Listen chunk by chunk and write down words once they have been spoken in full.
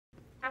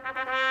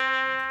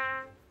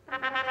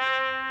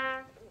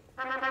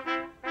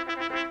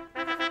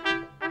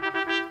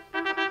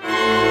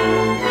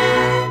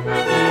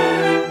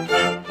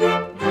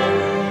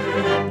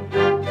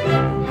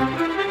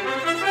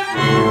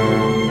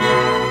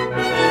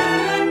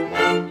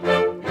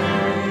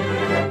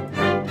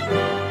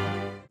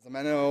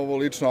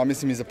A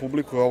mislim i za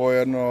publiku je ovo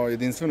jedno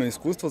jedinstveno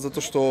iskustvo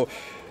zato što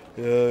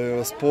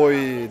spoj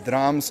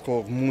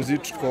dramskog,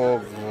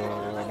 muzičkog,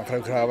 na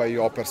kraju krajeva i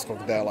operskog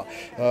dela.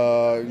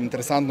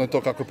 Interesantno je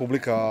to kako je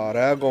publika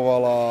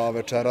reagovala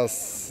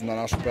večeras na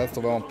našu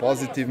predstavu, veoma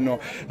pozitivno.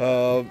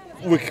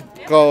 Uvijek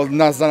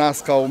za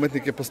nas kao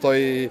umetnike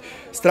postoji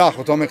strah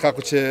o tome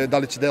da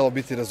li će delo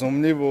biti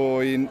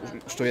razumljivo i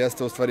što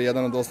jeste u stvari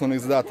jedan od osnovnih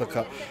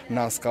zadataka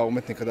nas kao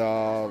umetnika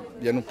da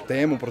jednu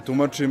temu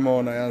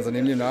protumačimo na jedan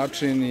zanimljiv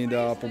način i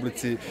da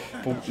publici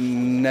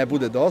ne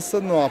bude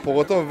dosadno, a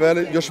pogotovo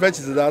još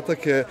veći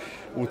zadatak je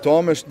u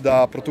tome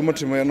da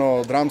protumačimo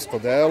jedno dramsko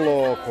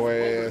delo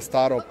koje je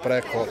staro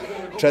preko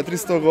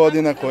 400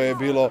 godina, koje je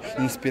bilo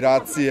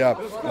inspiracija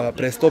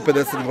pre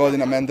 150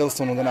 godina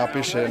Mendelssohnu da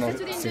napiše jedno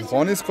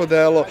simfonijsko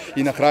delo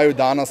i na kraju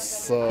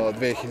danas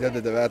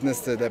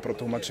 2019. da je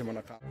protumačimo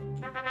na kameru.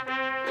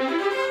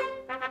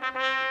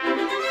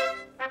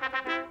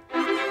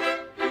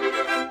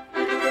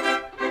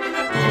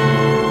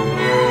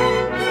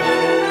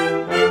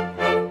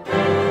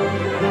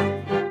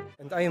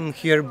 I am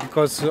here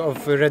because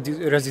of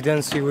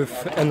residency with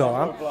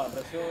ENOA,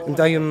 and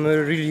I am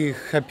really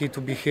happy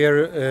to be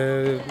here.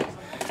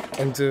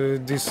 And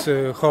this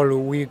whole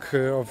week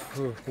of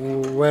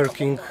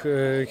working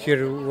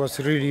here was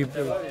really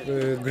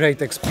a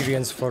great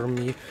experience for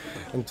me.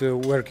 And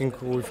working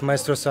with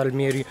Maestro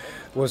Salmieri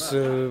was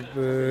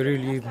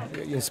really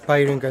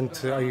inspiring, and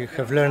I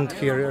have learned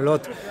here a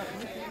lot.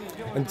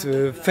 And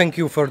thank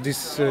you for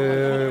this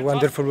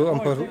wonderful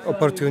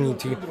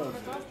opportunity.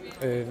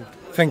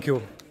 Thank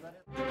you.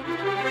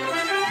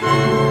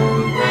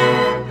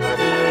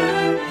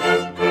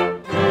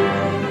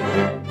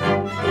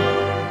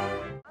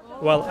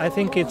 Well, I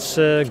think it's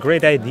a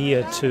great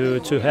idea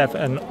to have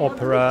an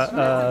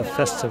opera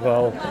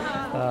festival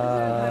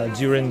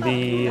during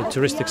the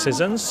touristic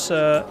seasons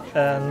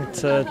and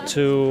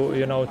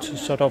to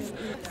sort of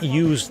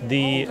use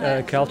the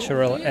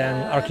cultural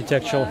and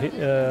architectural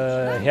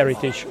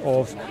heritage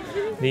of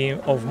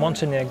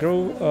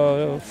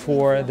Montenegro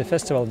for the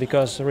festival,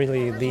 because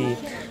really the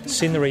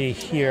scenery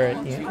here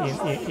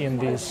in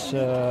these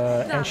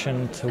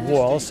ancient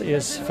walls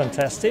is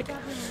fantastic.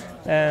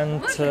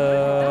 And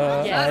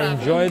I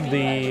enjoyed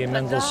the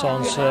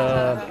Mendelssohn's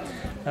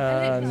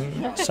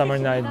Summer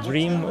Night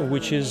Dream,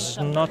 which is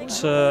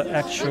not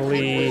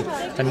actually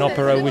an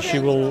opera which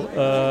you will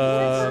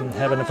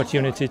have an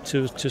opportunity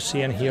to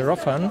see and hear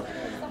often.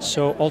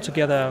 So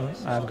altogether,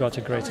 I've got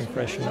a great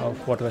impression of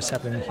what was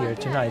happening here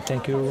tonight.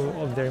 Thank you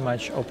very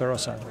much,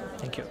 Operosa.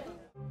 Thank you.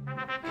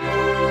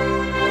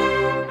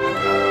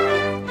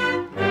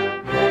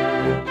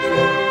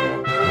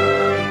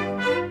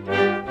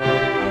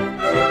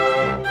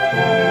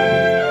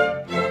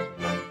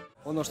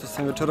 Ono što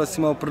sam večeras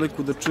imao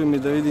priliku da čujem i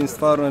da vidim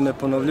stvarno je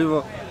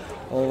neponovljivo.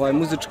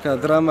 Muzička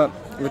drama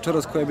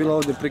večeras koja je bila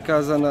ovdje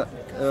prikazana,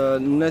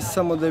 ne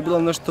samo da je bilo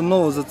nešto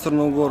novo za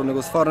Crnu Goru,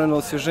 nego stvarno jedno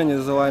osvježenje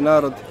za ovaj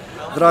narod.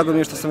 Drago mi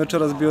je što sam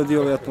večeras bio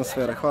dio ove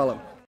atmosfere. Hvala.